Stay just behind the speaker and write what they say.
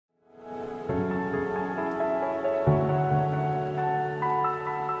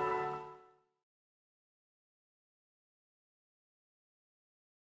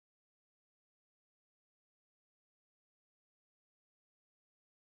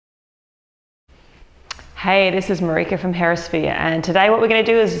Hey, this is Marika from Herasphere, and today what we're going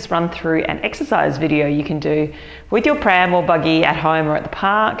to do is just run through an exercise video you can do with your pram or buggy at home or at the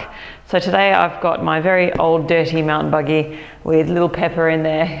park. So today I've got my very old dirty mountain buggy with little Pepper in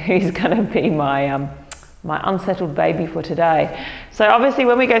there, who's going to be my unsettled baby for today. So obviously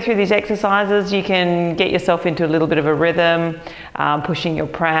when we go through these exercises, you can get yourself into a little bit of a rhythm, pushing your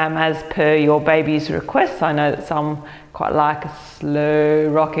pram as per your baby's requests. I know that some quite like a slow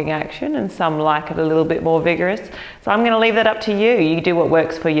rocking action and some like it a little bit more vigorous. So I'm going to leave that up to you. You do what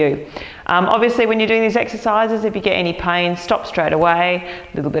works for you. Obviously when you're doing these exercises, if you get any pain, stop straight away.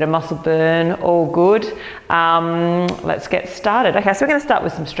 A little bit of muscle burn, all good. Let's get started. Okay, so we're going to start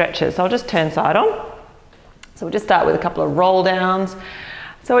with some stretches. So I'll just turn side on. So we'll just start with a couple of roll downs.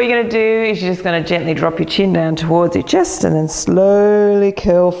 So what you're going to do is you're just going to gently drop your chin down towards your chest and then slowly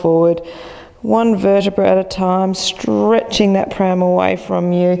curl forward, one vertebra at a time, stretching that pram away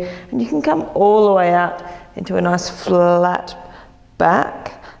from you. And you can come all the way out into a nice flat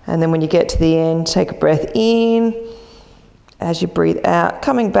back. And then when you get to the end, take a breath in. As you breathe out,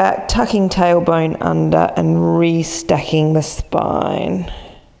 coming back, tucking tailbone under and restacking the spine.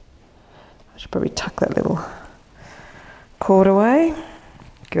 I should probably tuck that little cord away.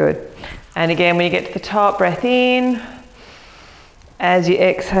 Good. And again, when you get to the top, breath in. As you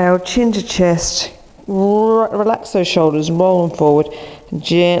exhale, chin to chest, relax those shoulders, roll them forward, and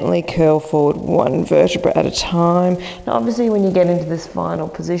gently curl forward one vertebra at a time. Now obviously when you get into this final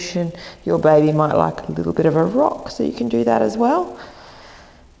position, your baby might like a little bit of a rock, so you can do that as well.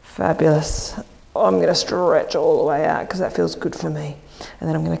 Fabulous. I'm going to stretch all the way out because that feels good for me. And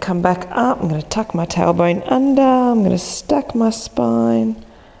then I'm going to come back up, I'm going to tuck my tailbone under, I'm going to stack my spine.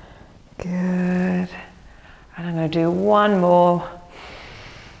 Good. And I'm going to do one more.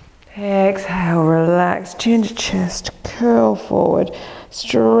 Exhale, relax, chin to chest, curl forward.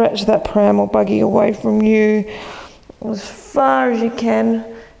 Stretch that pram or buggy away from you as far as you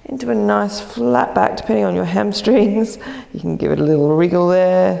can into a nice flat back, depending on your hamstrings. You can give it a little wriggle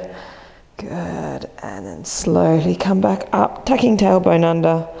there. Good, and then slowly come back up, tucking tailbone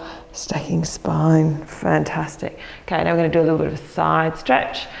under, stacking spine. Fantastic. Okay, now we're going to do a little bit of a side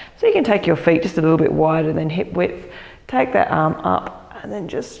stretch. So you can take your feet just a little bit wider than hip width, take that arm up and then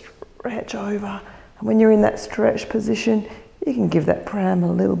just stretch over. And when you're in that stretch position, you can give that pram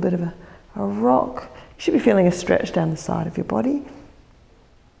a little bit of a rock. You should be feeling a stretch down the side of your body.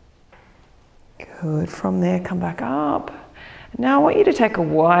 Good, from there come back up. Now I want you to take a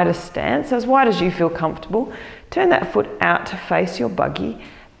wider stance, so as wide as you feel comfortable. Turn that foot out to face your buggy,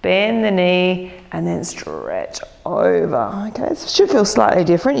 bend the knee and then stretch over. Okay, it should feel slightly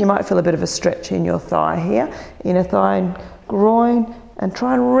different. You might feel a bit of a stretch in your thigh here, inner thigh and groin, and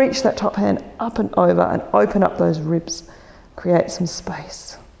try and reach that top hand up and over and open up those ribs. Create some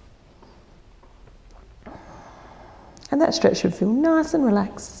space. And that stretch should feel nice and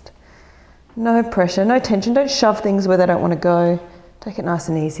relaxed. No pressure, no tension. Don't shove things where they don't want to go. Take it nice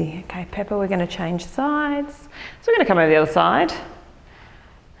and easy. Okay, Pepper, we're going to change sides. So we're going to come over the other side.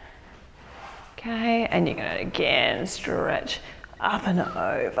 Okay, and you're going to again stretch up and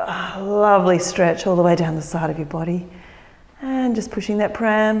over. Lovely stretch all the way down the side of your body. And just pushing that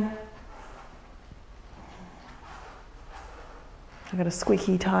pram. I've got a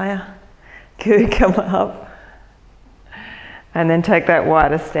squeaky tyre. Good, come up. And then take that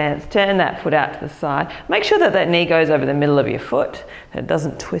wider stance, turn that foot out to the side. Make sure that that knee goes over the middle of your foot, that it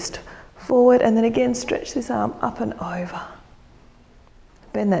doesn't twist forward, and then again stretch this arm up and over.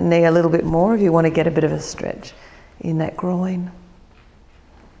 Bend that knee a little bit more if you want to get a bit of a stretch in that groin.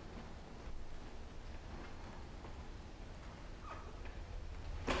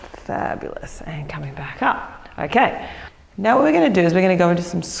 Fabulous, and coming back up. Okay, now what we're going to do is we're going to go into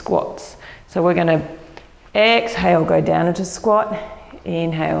some squats. So we're going to exhale, go down into squat,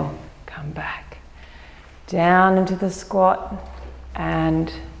 inhale, come back, down into the squat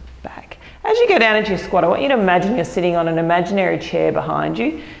and back. As you go down into your squat, I want you to imagine you're sitting on an imaginary chair behind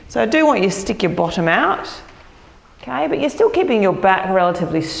you. So I do want you to stick your bottom out, okay, but you're still keeping your back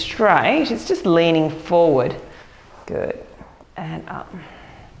relatively straight. It's just leaning forward. Good, and up.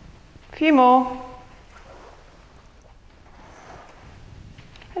 A few more.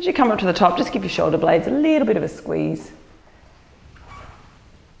 As you come up to the top, just give your shoulder blades a little bit of a squeeze.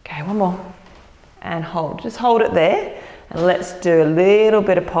 Okay, one more. And hold. Just hold it there. And let's do a little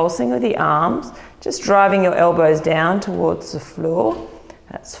bit of pulsing with the arms. Just driving your elbows down towards the floor.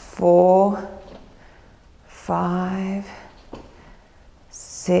 That's 4, 5,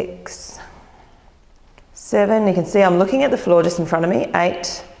 6, 7. You can see I'm looking at the floor just in front of me.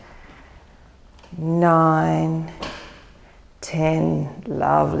 8, 9, 10,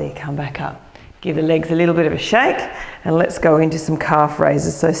 lovely, come back up. Give the legs a little bit of a shake, and let's go into some calf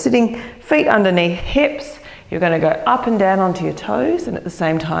raises. So sitting feet underneath hips, you're going to go up and down onto your toes, and at the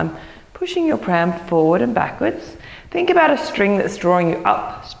same time pushing your pram forward and backwards. Think about a string that's drawing you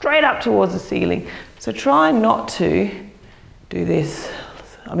up, straight up towards the ceiling. So try not to do this.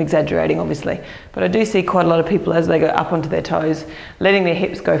 I'm exaggerating obviously, but I do see quite a lot of people as they go up onto their toes, letting their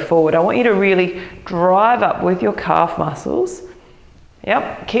hips go forward. I want you to really drive up with your calf muscles.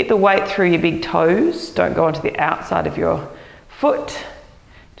 Yep, keep the weight through your big toes. Don't go onto the outside of your foot.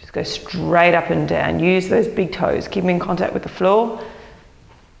 Just go straight up and down. Use those big toes. Keep them in contact with the floor.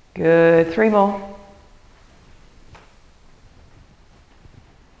 Good, 3 more.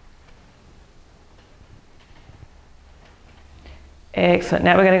 Excellent.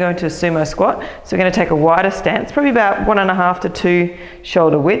 Now we're going to go into a sumo squat. So we're going to take a wider stance, probably about 1.5 to 2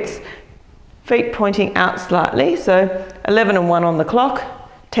 shoulder widths. Feet pointing out slightly, so 11 and 1 on the clock,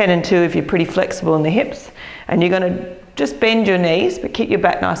 10 and 2 if you're pretty flexible in the hips. And you're going to just bend your knees, but keep your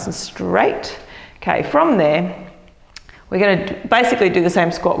back nice and straight. Okay, from there, we're going to basically do the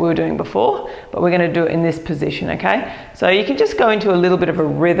same squat we were doing before, but we're going to do it in this position, okay? So you can just go into a little bit of a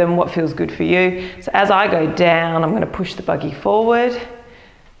rhythm, what feels good for you. So as I go down, I'm going to push the buggy forward.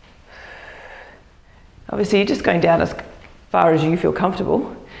 Obviously, you're just going down as far as you feel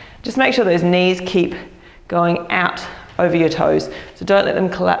comfortable. Just make sure those knees keep going out over your toes. So don't let them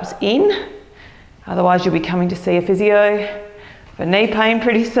collapse in. Otherwise you'll be coming to see a physio for knee pain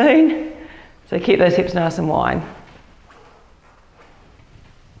pretty soon. So keep those hips nice and wide.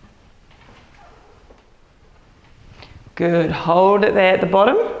 Good, hold it there at the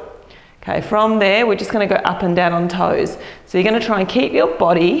bottom. Okay, from there we're just going to go up and down on toes. So you're going to try and keep your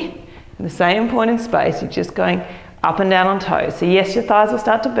body in the same point in space. You're just going up and down on toes. So yes, your thighs will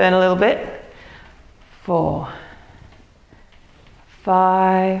start to burn a little bit. 4,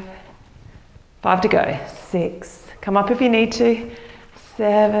 5 to go. 6, come up if you need to.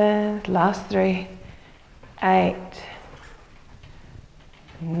 7, last 3, 8,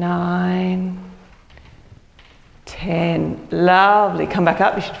 9, 10. Lovely, come back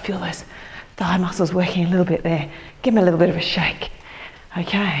up. You should feel those thigh muscles working a little bit there. Give them a little bit of a shake.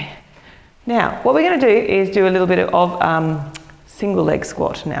 Okay. Now, what we're going to do is do a little bit of single leg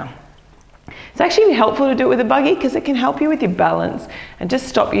squat now. It's actually helpful to do it with a buggy because it can help you with your balance and just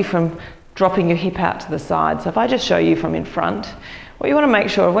stop you from dropping your hip out to the side. So if I just show you from in front, what you want to make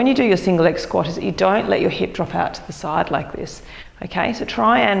sure of when you do your single leg squat is that you don't let your hip drop out to the side like this. Okay, so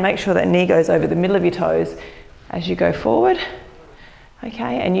try and make sure that knee goes over the middle of your toes as you go forward.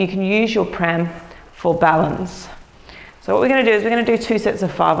 Okay, and you can use your pram for balance. So what we're going to do is we're going to do 2 sets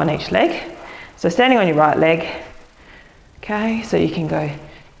of 5 on each leg. So standing on your right leg, okay, so you can go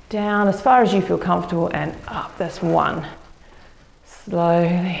down as far as you feel comfortable and up. That's 1.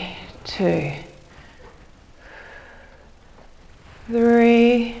 Slowly, 2,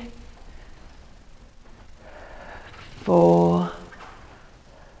 3, 4,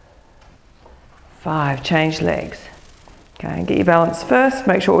 5. Change legs. Okay, get your balance first.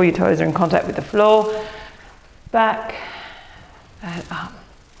 Make sure all your toes are in contact with the floor. Back and up.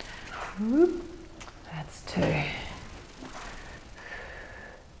 Whoop. That's 2.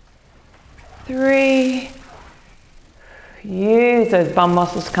 3. Use those bum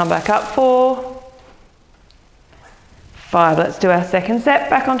muscles to come back up. 4. 5. Let's do our second set.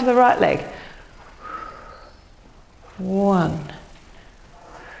 Back onto the right leg. 1,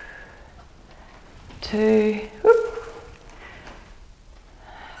 2. Whoop.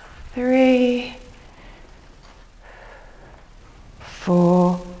 3.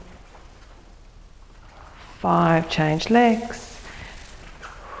 4, 5, change legs.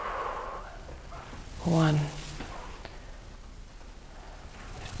 1,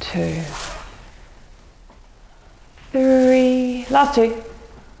 2, 3, last 2,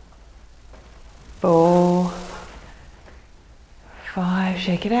 4, 5,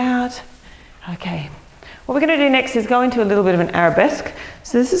 shake it out. Okay, what we're going to do next is go into a little bit of an arabesque.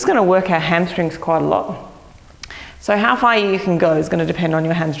 So this is going to work our hamstrings quite a lot. So how far you can go is going to depend on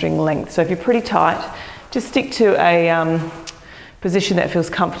your hamstring length. So if you're pretty tight, just stick to a position that feels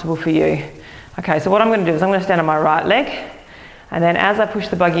comfortable for you. Okay, so what I'm going to do is I'm going to stand on my right leg, and then as I push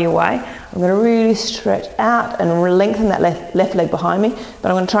the buggy away, I'm going to really stretch out and lengthen that left leg behind me, but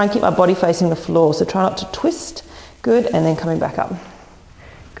I'm going to try and keep my body facing the floor, so try not to twist. Good, and then coming back up.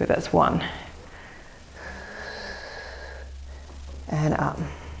 Good, that's 1. And up.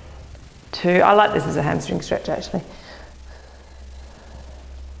 2, I like this as a hamstring stretch actually.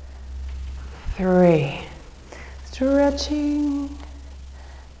 3, stretching.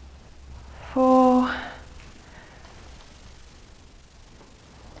 4,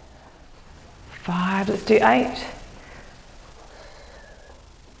 5, let's do 8,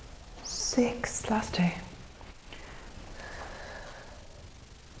 6, last 2,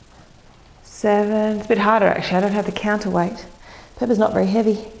 7, it's a bit harder actually, I don't have the counterweight. Pepper's not very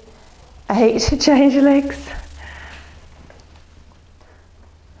heavy. 8, change your legs.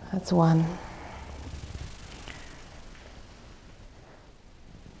 That's 1,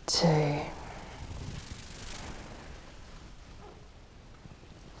 2,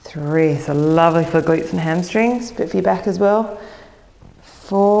 3, so lovely for glutes and hamstrings, bit for your back as well.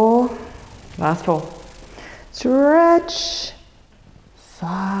 4, last 4, stretch.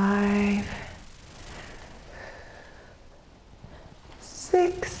 5,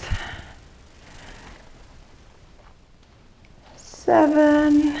 6,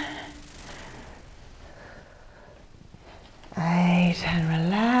 7, 8, and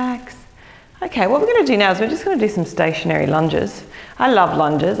relax. Okay, what we're going to do now is we're just going to do some stationary lunges. I love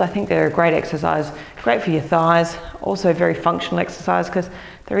lunges. I think they're a great exercise, great for your thighs, also a very functional exercise because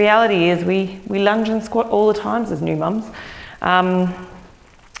the reality is we lunge and squat all the time as new mums.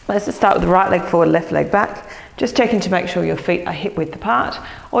 Let's just start with the right leg forward, left leg back. Just checking to make sure your feet are hip width apart.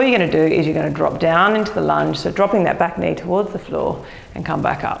 All you're going to do is you're going to drop down into the lunge, so dropping that back knee towards the floor and come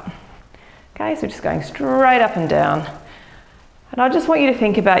back up. Okay, so just going straight up and down. And I just want you to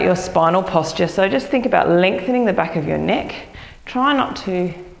think about your spinal posture. So just think about lengthening the back of your neck. Try not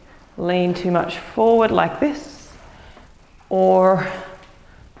to lean too much forward like this, or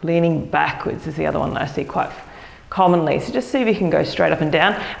leaning backwards is the other one that I see quite commonly. So just see if you can go straight up and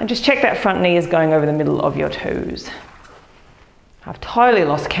down, and just check that front knee is going over the middle of your toes. I've totally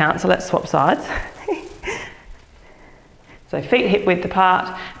lost count, so let's swap sides. So feet hip width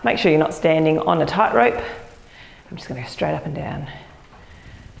apart, make sure you're not standing on a tightrope. I'm just going to go straight up and down.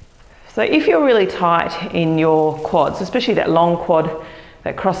 So if you're really tight in your quads, especially that long quad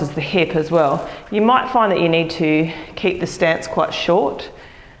that crosses the hip as well, you might find that you need to keep the stance quite short,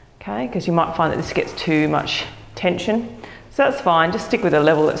 okay, because you might find that this gets too much tension. So that's fine, just stick with a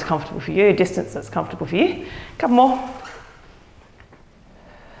level that's comfortable for you, a distance that's comfortable for you. A couple more.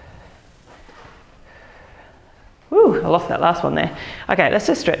 Ooh, I lost that last one there. Okay, let's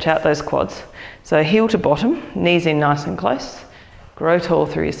just stretch out those quads. So heel to bottom, knees in nice and close. Grow tall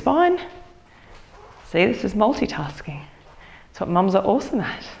through your spine. See, this is multitasking. It's what mums are awesome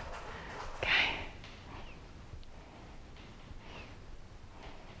at. Okay.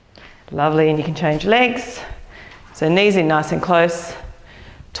 Lovely, and you can change legs. So knees in nice and close,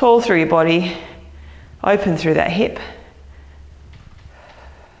 tall through your body, open through that hip.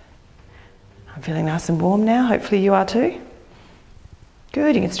 I'm feeling nice and warm now, hopefully you are too.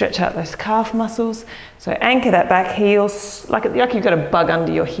 Good, you can stretch out those calf muscles. So anchor that back heel, like you've got a bug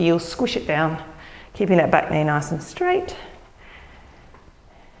under your heel, squish it down, keeping that back knee nice and straight.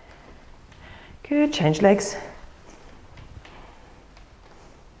 Good, change legs.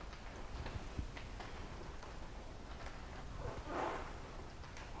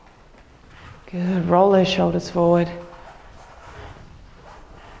 Good, roll those shoulders forward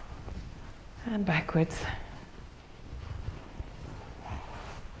and backwards.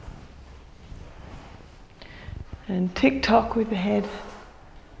 And tick-tock with the head,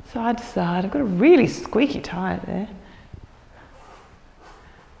 side to side. I've got a really squeaky tire there.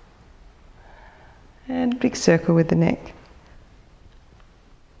 And big circle with the neck.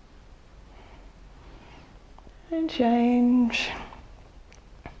 And change.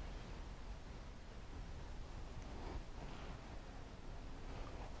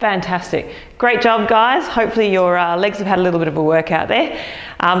 Fantastic. Great job, guys. Hopefully your legs have had a little bit of a workout there.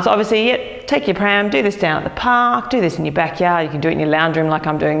 So obviously, yeah, take your pram, do this down at the park, do this in your backyard. You can do it in your lounge room like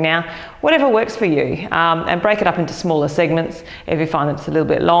I'm doing now. Whatever works for you. And break it up into smaller segments if you find that it's a little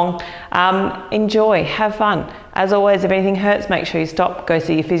bit long. Enjoy, have fun. As always, if anything hurts, make sure you stop, go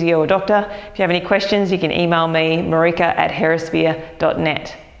see your physio or doctor. If you have any questions, you can email me,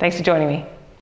 marika@herasphere.net. Thanks for joining me.